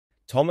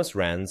Thomas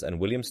Ranns and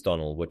William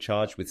Stonnell were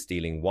charged with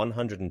stealing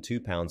 102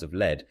 pounds of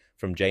lead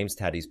from James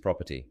Taddy's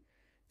property.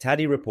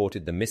 Taddy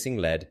reported the missing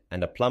lead,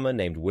 and a plumber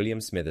named William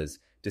Smithers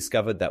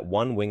discovered that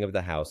one wing of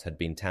the house had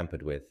been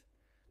tampered with.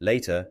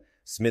 Later,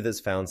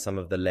 Smithers found some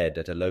of the lead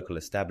at a local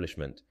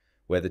establishment,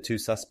 where the two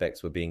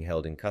suspects were being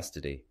held in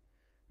custody.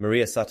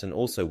 Maria Sutton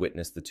also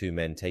witnessed the two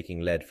men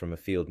taking lead from a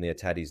field near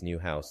Taddy's new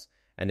house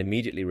and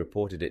immediately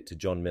reported it to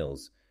John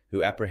Mills,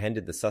 who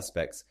apprehended the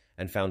suspects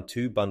and found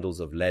 2 bundles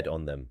of lead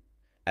on them.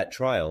 At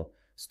trial,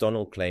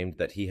 Stonnell claimed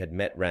that he had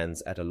met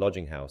Ranns at a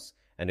lodging house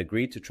and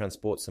agreed to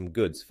transport some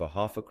goods for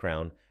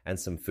 £50 and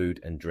some food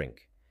and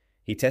drink.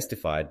 He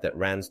testified that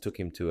Ranns took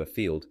him to a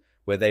field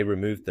where they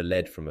removed the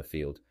lead from a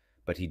field,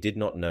 but he did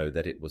not know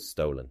that it was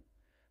stolen.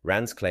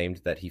 Ranns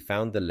claimed that he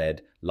found the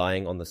lead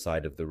lying on the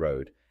side of the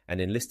road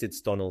and enlisted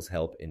Stonnell's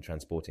help in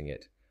transporting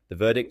it. The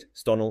verdict: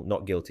 Stonnell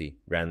not guilty,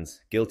 Ranns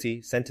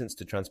guilty, sentenced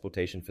to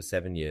transportation for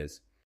 7 years.